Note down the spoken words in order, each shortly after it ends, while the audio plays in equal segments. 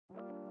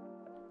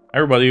Hi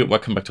everybody,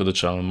 welcome back to the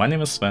channel. My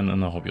name is Sven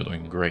and I hope you're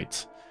doing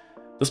great.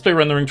 Display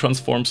rendering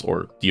transforms,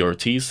 or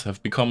DRTs,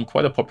 have become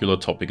quite a popular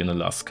topic in the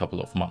last couple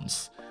of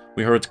months.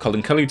 We heard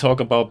Colin Kelly talk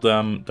about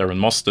them, Darren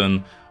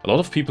Moston, a lot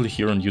of people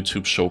here on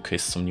YouTube showcased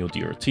some new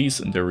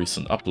DRTs in their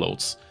recent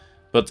uploads.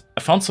 But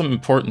I found some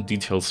important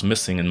details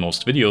missing in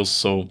most videos,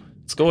 so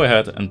let's go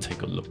ahead and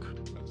take a look.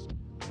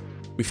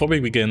 Before we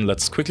begin,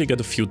 let's quickly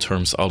get a few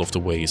terms out of the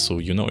way so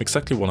you know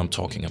exactly what I'm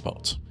talking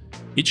about.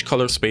 Each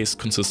color space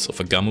consists of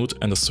a gamut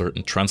and a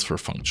certain transfer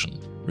function.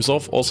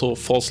 Resolve also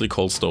falsely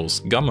calls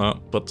those gamma,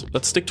 but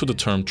let's stick to the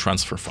term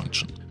transfer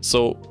function.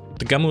 So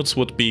the gamuts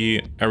would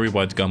be Arri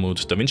White Gamut,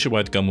 davinci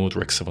White Gamut,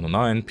 Rec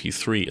 709,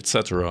 P3,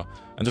 etc.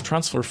 And the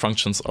transfer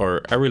functions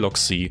are Arri Log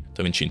C,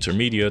 davinci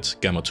Intermediate,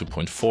 Gamma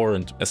 2.4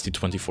 and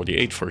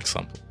SD2048 for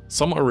example.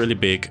 Some are really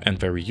big and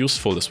very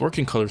useful as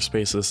working color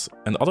spaces,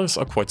 and others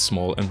are quite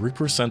small and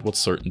represent what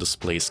certain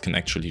displays can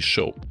actually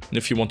show. And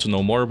if you want to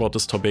know more about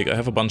this topic, I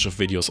have a bunch of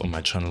videos on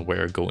my channel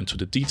where I go into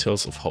the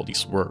details of how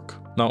these work.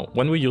 Now,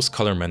 when we use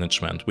color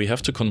management, we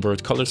have to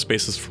convert color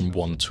spaces from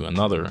one to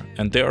another,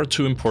 and there are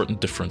two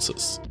important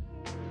differences.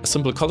 A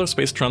simple color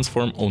space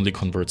transform only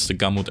converts the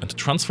gamut and the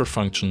transfer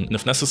function, and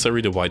if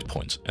necessary the white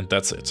point, and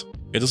that's it.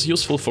 It is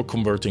useful for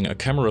converting a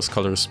camera's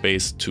color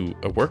space to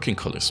a working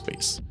color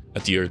space. A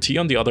DRT,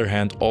 on the other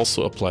hand,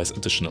 also applies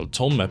additional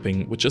tone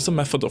mapping, which is a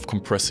method of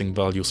compressing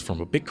values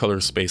from a big color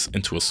space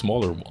into a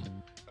smaller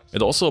one.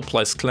 It also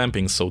applies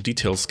clamping, so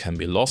details can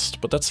be lost,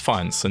 but that's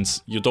fine,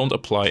 since you don't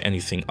apply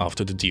anything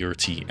after the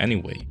DRT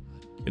anyway.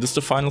 It is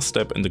the final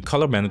step in the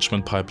color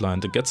management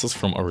pipeline that gets us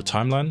from our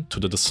timeline to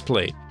the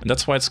display, and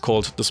that's why it's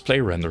called display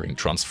rendering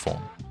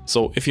transform.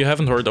 So if you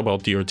haven't heard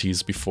about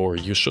DRTs before,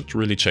 you should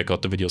really check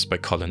out the videos by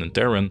Colin and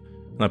Darren,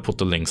 and I put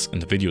the links in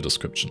the video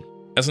description.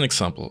 As an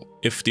example,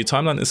 if the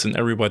timeline is in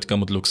Arri White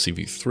Gamut Look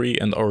CV3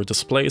 and our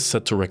display is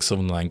set to Rec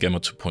 709 Gamma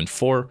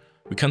 2.4,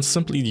 we can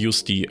simply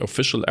use the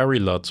official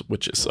Arri LUT,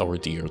 which is our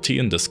DRT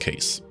in this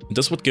case. And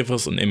this would give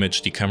us an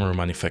image the camera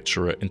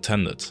manufacturer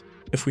intended.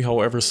 If we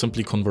however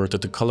simply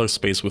converted the color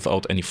space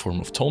without any form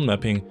of tone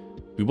mapping,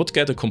 we would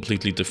get a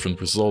completely different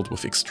result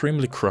with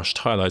extremely crushed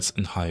highlights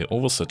and high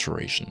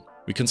oversaturation.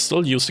 We can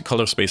still use the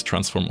color space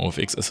transform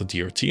OFX as a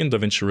DRT in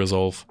DaVinci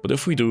Resolve, but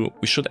if we do,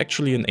 we should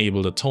actually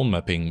enable the tone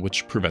mapping,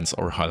 which prevents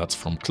our highlights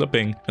from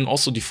clipping, and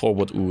also the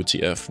forward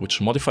UOTF,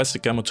 which modifies the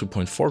Gamma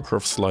 2.4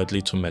 curve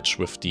slightly to match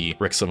with the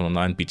Rec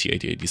 709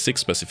 BT8086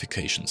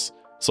 specifications.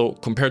 So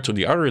compared to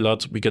the Arri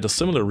LUT, we get a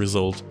similar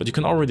result, but you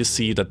can already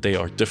see that they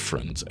are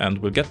different, and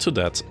we'll get to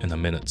that in a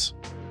minute.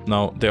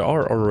 Now, there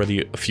are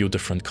already a few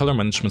different color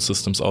management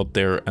systems out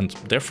there, and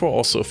therefore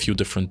also a few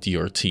different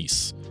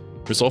DRTs.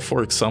 Resolve,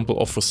 for example,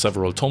 offers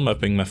several tone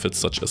mapping methods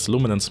such as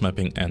luminance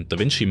mapping and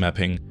davinci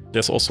mapping.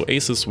 There's also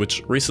ACES,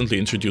 which recently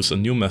introduced a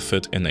new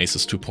method in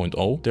ACES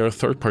 2.0. There are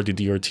third-party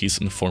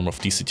DRTs in the form of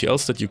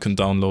DCTLs that you can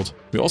download.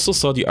 We also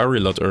saw the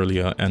Arri LUT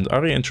earlier, and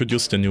Arri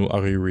introduced the new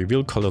Arri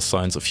Reveal color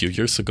science a few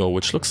years ago,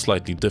 which looks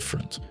slightly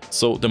different.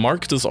 So the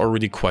market is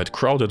already quite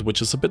crowded,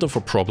 which is a bit of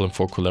a problem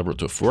for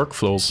collaborative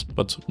workflows,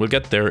 but we'll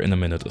get there in a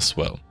minute as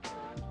well.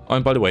 Oh,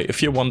 and by the way,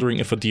 if you're wondering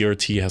if a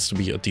DRT has to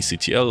be a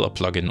DCTL, a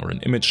plugin or an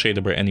image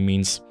shader by any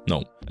means,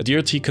 no. A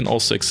DRT can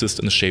also exist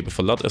in the shape of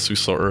a LUT as we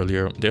saw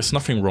earlier, there's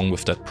nothing wrong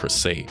with that per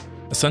se.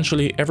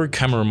 Essentially, every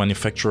camera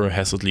manufacturer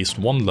has at least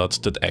one LUT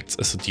that acts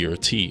as a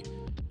DRT.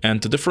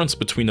 And the difference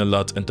between a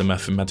LUT and the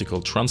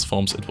mathematical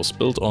transforms it was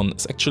built on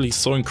is actually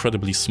so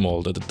incredibly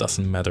small that it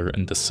doesn't matter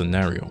in this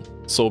scenario.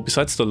 So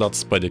besides the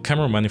LUTs by the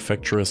camera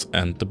manufacturers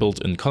and the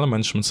built-in color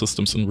management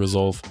systems in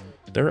Resolve,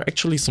 there are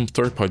actually some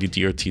third-party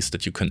DRTs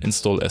that you can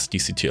install as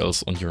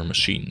DCTLs on your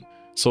machine.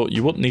 So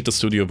you would need the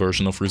studio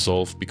version of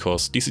Resolve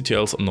because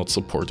DCTLs are not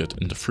supported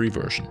in the free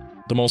version.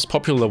 The most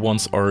popular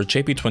ones are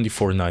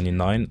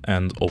JP2499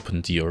 and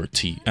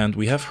OpenDRT, and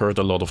we have heard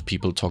a lot of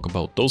people talk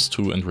about those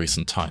two in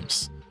recent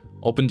times.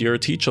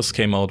 OpenDRT just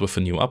came out with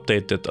a new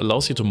update that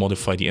allows you to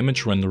modify the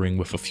image rendering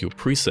with a few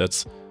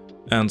presets,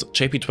 and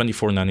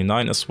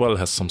JP2499 as well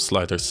has some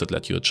sliders that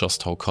let you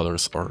adjust how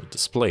colors are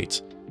displayed.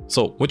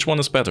 So, which one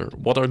is better?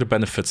 What are the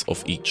benefits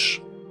of each?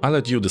 I'll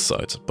let you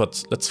decide,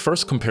 but let's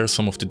first compare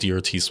some of the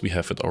DRTs we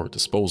have at our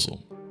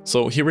disposal.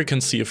 So here we can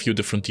see a few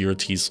different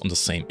DRTs on the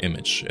same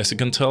image. As you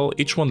can tell,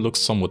 each one looks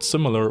somewhat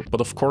similar,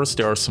 but of course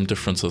there are some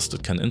differences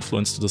that can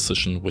influence the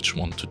decision which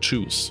one to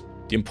choose.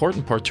 The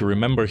important part to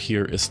remember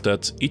here is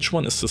that each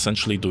one is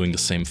essentially doing the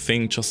same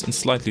thing, just in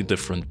slightly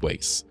different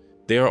ways.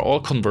 They are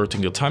all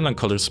converting the timeline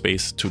color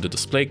space to the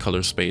display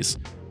color space,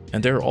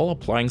 and they're all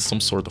applying some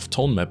sort of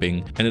tone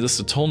mapping, and it is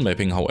the tone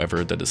mapping,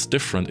 however, that is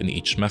different in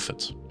each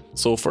method.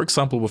 So for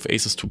example with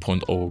ACES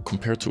 2.0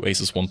 compared to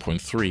ACES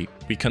 1.3,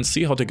 we can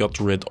see how they got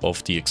rid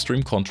of the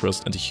extreme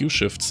contrast and the hue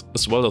shifts,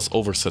 as well as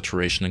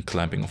oversaturation and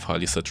clamping of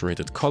highly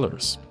saturated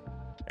colors.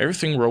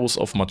 Everything rolls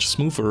off much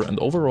smoother, and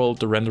overall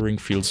the rendering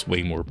feels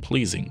way more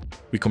pleasing.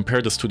 We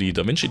compare this to the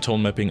DaVinci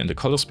tone mapping and the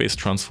color space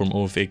transform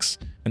OFX,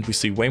 and we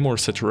see way more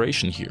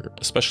saturation here,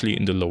 especially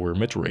in the lower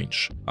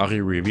mid-range.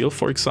 Arri Reveal,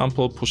 for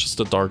example, pushes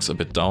the darks a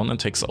bit down and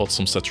takes out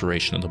some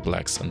saturation in the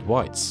blacks and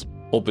whites.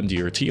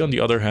 OpenDRT, on the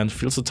other hand,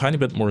 feels a tiny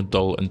bit more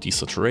dull and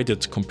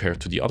desaturated compared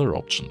to the other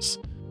options.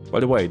 By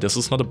the way, this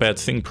is not a bad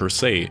thing per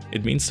se,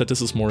 it means that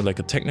this is more like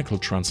a technical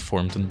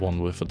transform than one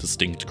with a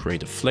distinct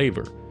creative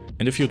flavor.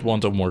 And if you'd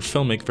want a more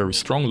filmic, very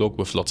strong look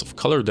with lots of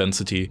color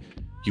density,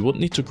 you would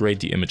need to grade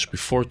the image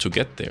before to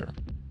get there.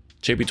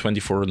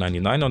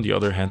 JP2499 on the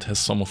other hand has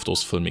some of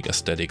those filmic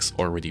aesthetics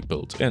already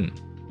built in.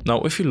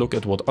 Now if you look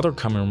at what other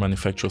camera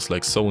manufacturers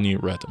like Sony,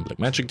 Red and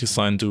Blackmagic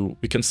Design do,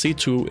 we can see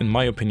two, in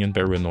my opinion,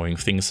 very annoying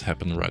things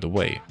happen right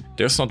away.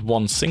 There's not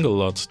one single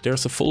LUT,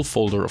 there's a full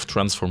folder of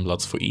transform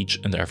LUTs for each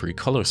and every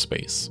color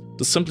space.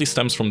 This simply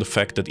stems from the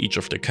fact that each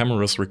of their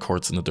cameras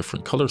records in a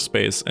different color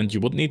space and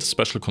you would need a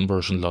special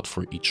conversion LUT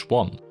for each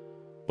one.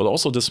 But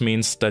also this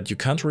means that you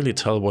can't really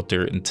tell what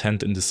their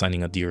intent in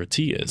designing a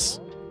DRT is.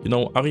 You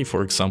know, Ari,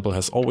 for example,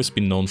 has always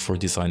been known for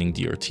designing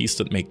DRTs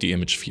that make the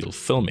image feel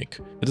filmic.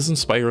 It is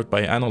inspired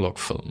by analog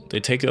film.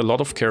 They take a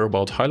lot of care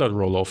about highlight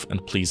roll-off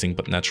and pleasing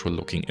but natural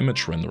looking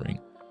image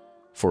rendering.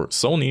 For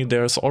Sony,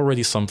 there is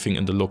already something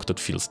in the look that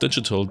feels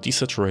digital,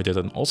 desaturated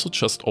and also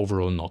just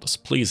overall not as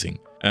pleasing.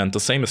 And the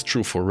same is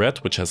true for Red,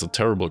 which has a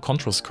terrible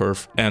contrast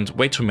curve and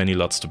way too many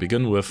LUTs to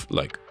begin with,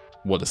 like,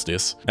 what is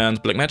this?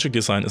 And Blackmagic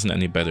Design isn't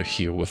any better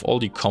here with all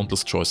the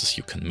countless choices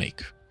you can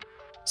make.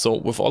 So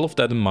with all of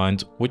that in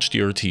mind, which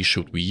DRT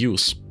should we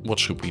use? What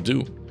should we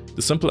do?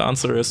 The simple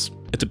answer is,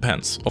 it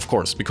depends, of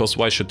course, because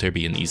why should there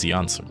be an easy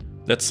answer?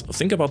 Let's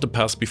think about the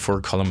past before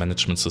color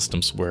management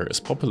systems were as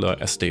popular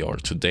as they are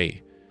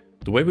today.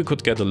 The way we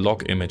could get a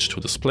log image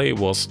to display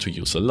was to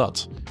use a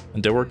LUT,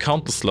 and there were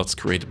countless LUTs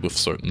created with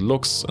certain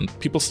looks, and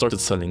people started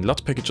selling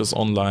LUT packages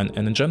online,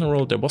 and in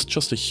general there was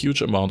just a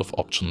huge amount of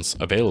options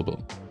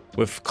available.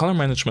 With color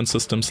management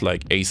systems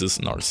like ACES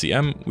and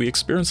RCM, we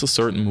experience a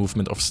certain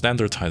movement of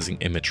standardizing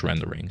image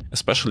rendering,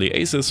 especially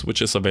ACES,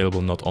 which is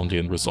available not only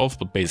in Resolve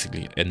but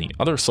basically any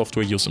other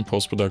software used in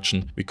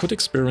post-production. We could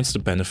experience the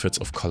benefits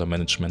of color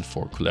management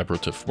for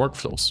collaborative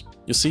workflows.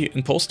 You see,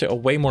 in post there are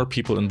way more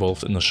people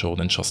involved in the show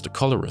than just the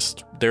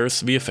colorist.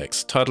 There's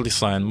VFX, title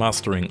design,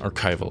 mastering,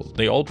 archival.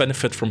 They all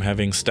benefit from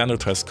having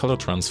standardized color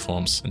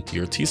transforms and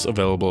DRTs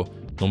available,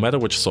 no matter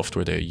which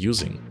software they're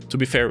using. To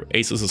be fair,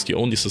 ACES is the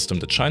only system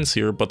that shines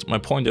here, but my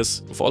point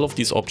is, with all of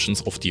these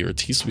options of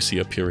DRTs we see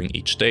appearing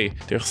each day,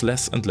 there's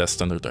less and less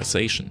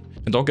standardization.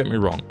 And don't get me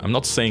wrong, I'm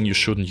not saying you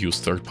shouldn't use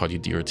third-party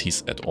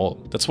DRTs at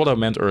all. That's what I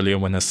meant earlier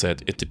when I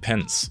said it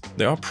depends.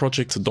 There are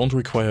projects that don't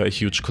require a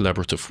huge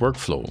collaborative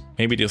workflow.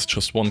 Maybe there's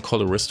just one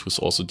colorist who's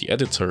also the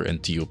editor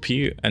and DOP,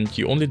 and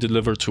you only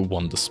deliver to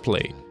one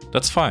display.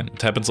 That's fine,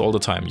 it happens all the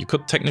time. You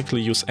could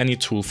technically use any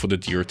tool for the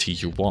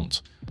DRT you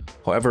want.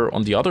 However,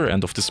 on the other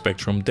end of the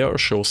spectrum, there are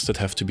shows that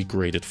have to be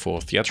graded for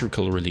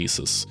theatrical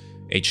releases.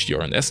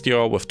 HDR and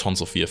SDR with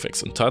tons of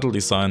VFX and title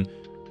design.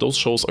 Those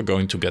shows are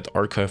going to get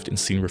archived in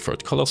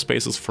scene-referred color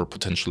spaces for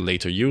potential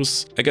later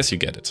use. I guess you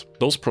get it.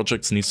 Those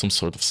projects need some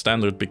sort of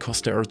standard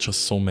because there are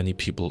just so many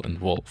people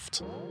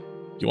involved.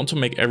 You want to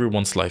make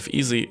everyone's life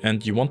easy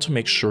and you want to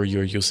make sure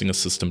you're using a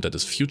system that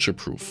is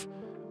future-proof.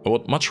 I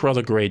would much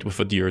rather grade with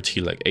a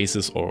DRT like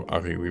ACES or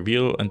ARRI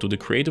Reveal and do the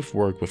creative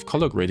work with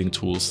color grading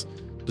tools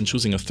than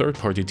choosing a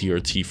third-party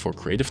DRT for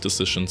creative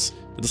decisions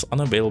that is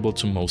unavailable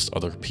to most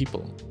other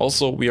people.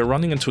 Also, we are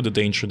running into the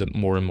danger that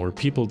more and more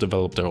people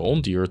develop their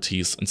own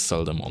DRTs and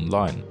sell them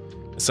online,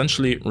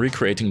 essentially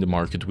recreating the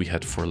market we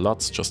had for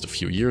LUTs just a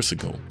few years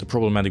ago. The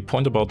problematic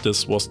point about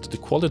this was that the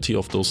quality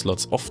of those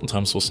LUTs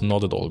oftentimes was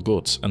not at all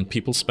good, and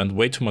people spent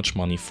way too much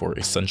money for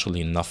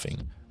essentially nothing.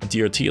 A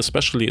DRT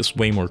especially is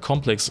way more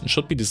complex and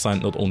should be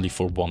designed not only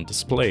for one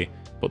display,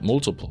 but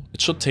multiple.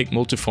 It should take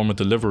multi-format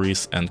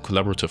deliveries and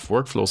collaborative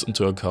workflows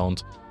into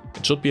account.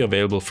 It should be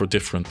available for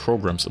different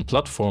programs and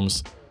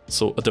platforms,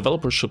 so a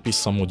developer should be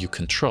someone you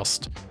can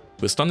trust,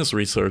 who has done his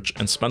research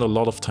and spent a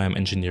lot of time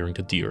engineering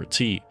the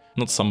DRT,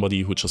 not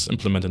somebody who just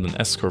implemented an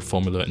S-curve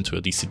formula into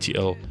a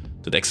DCTL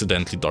that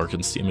accidentally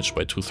darkens the image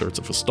by 2/3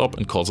 of a stop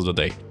and calls it a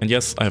day. And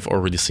yes, I have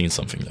already seen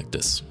something like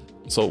this.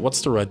 So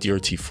what's the right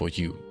DRT for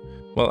you?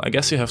 Well, I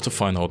guess you have to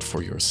find out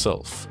for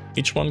yourself.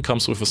 Each one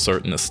comes with a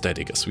certain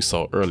aesthetic, as we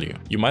saw earlier.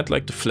 You might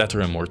like the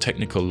flatter and more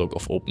technical look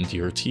of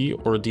OpenDRT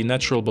or the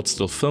natural but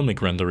still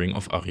filmic rendering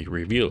of ARRI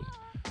Reveal.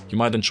 You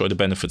might enjoy the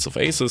benefits of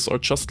ACES or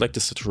just like the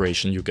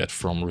saturation you get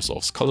from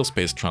Resolve's color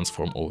space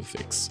transform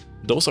OFX.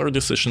 Those are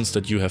decisions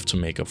that you have to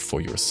make up for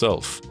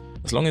yourself.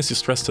 As long as you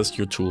stress test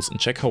your tools and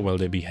check how well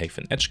they behave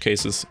in edge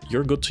cases,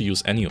 you're good to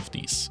use any of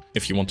these.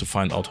 If you want to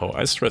find out how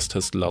I stress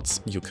test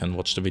LUTs, you can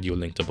watch the video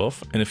linked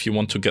above, and if you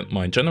want to get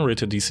my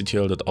generator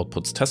DCTL that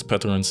outputs test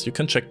patterns, you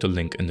can check the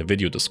link in the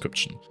video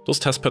description. Those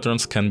test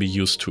patterns can be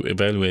used to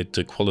evaluate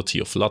the quality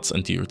of LUTs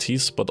and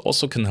DRTs, but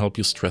also can help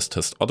you stress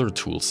test other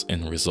tools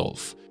in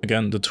Resolve.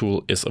 Again, the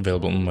tool is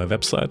available on my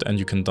website and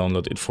you can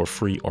download it for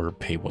free or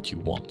pay what you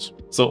want.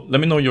 So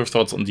let me know your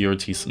thoughts on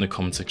DRTs in the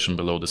comment section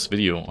below this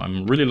video.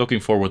 I'm really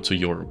looking forward to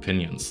your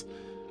opinions.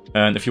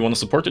 And if you want to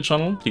support the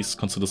channel, please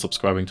consider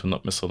subscribing to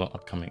not miss out on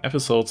upcoming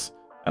episodes.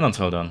 And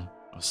until then,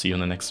 I'll see you in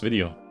the next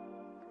video.